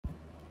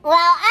Well,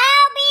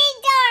 I'll be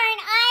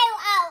darned.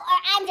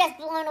 I'm just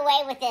blown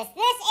away with this.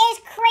 This is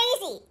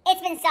crazy.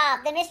 It's been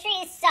solved. The mystery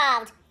is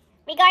solved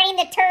regarding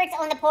the turds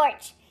on the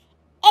porch.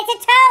 It's a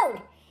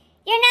toad.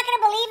 You're not going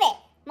to believe it.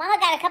 Mama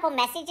got a couple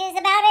messages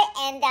about it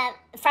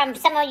and from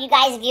some of you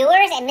guys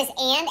viewers and Miss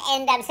Ann,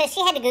 and so she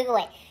had to Google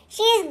it.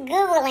 She's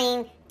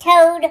Googling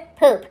toad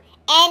poop.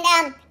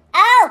 And,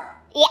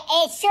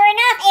 yeah, sure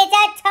enough, it's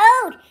a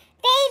toad.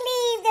 They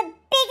leave the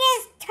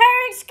biggest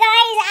turds,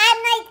 guys. I'm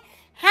like,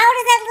 how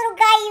does that little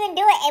guy even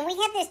do it? And we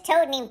have this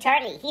toad named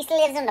Charlie. He still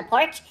lives on the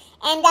porch,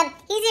 and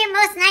he's here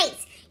most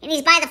nights. And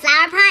he's by the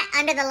flower pot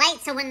under the light,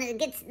 so when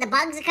the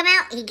bugs come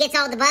out, he gets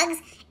all the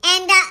bugs.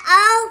 And,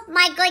 oh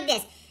my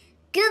goodness.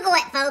 Google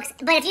it, folks.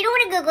 But if you don't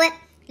want to Google it,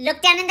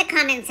 look down in the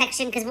comment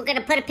section, because we're going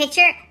to put a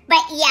picture.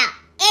 But yeah,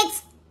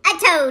 it's a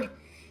toad.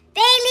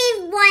 They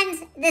leave ones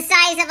the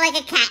size of like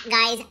a cat,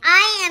 guys.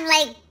 I am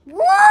like,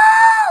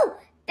 whoa!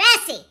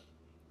 Bessie!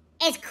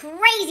 It's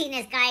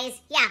craziness, guys.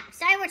 Yeah,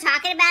 sorry we're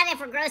talking about it if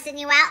we're grossing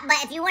you out,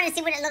 but if you want to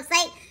see what it looks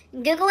like,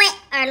 Google it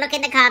or look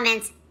in the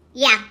comments.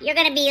 Yeah, you're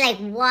going to be like,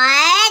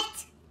 what?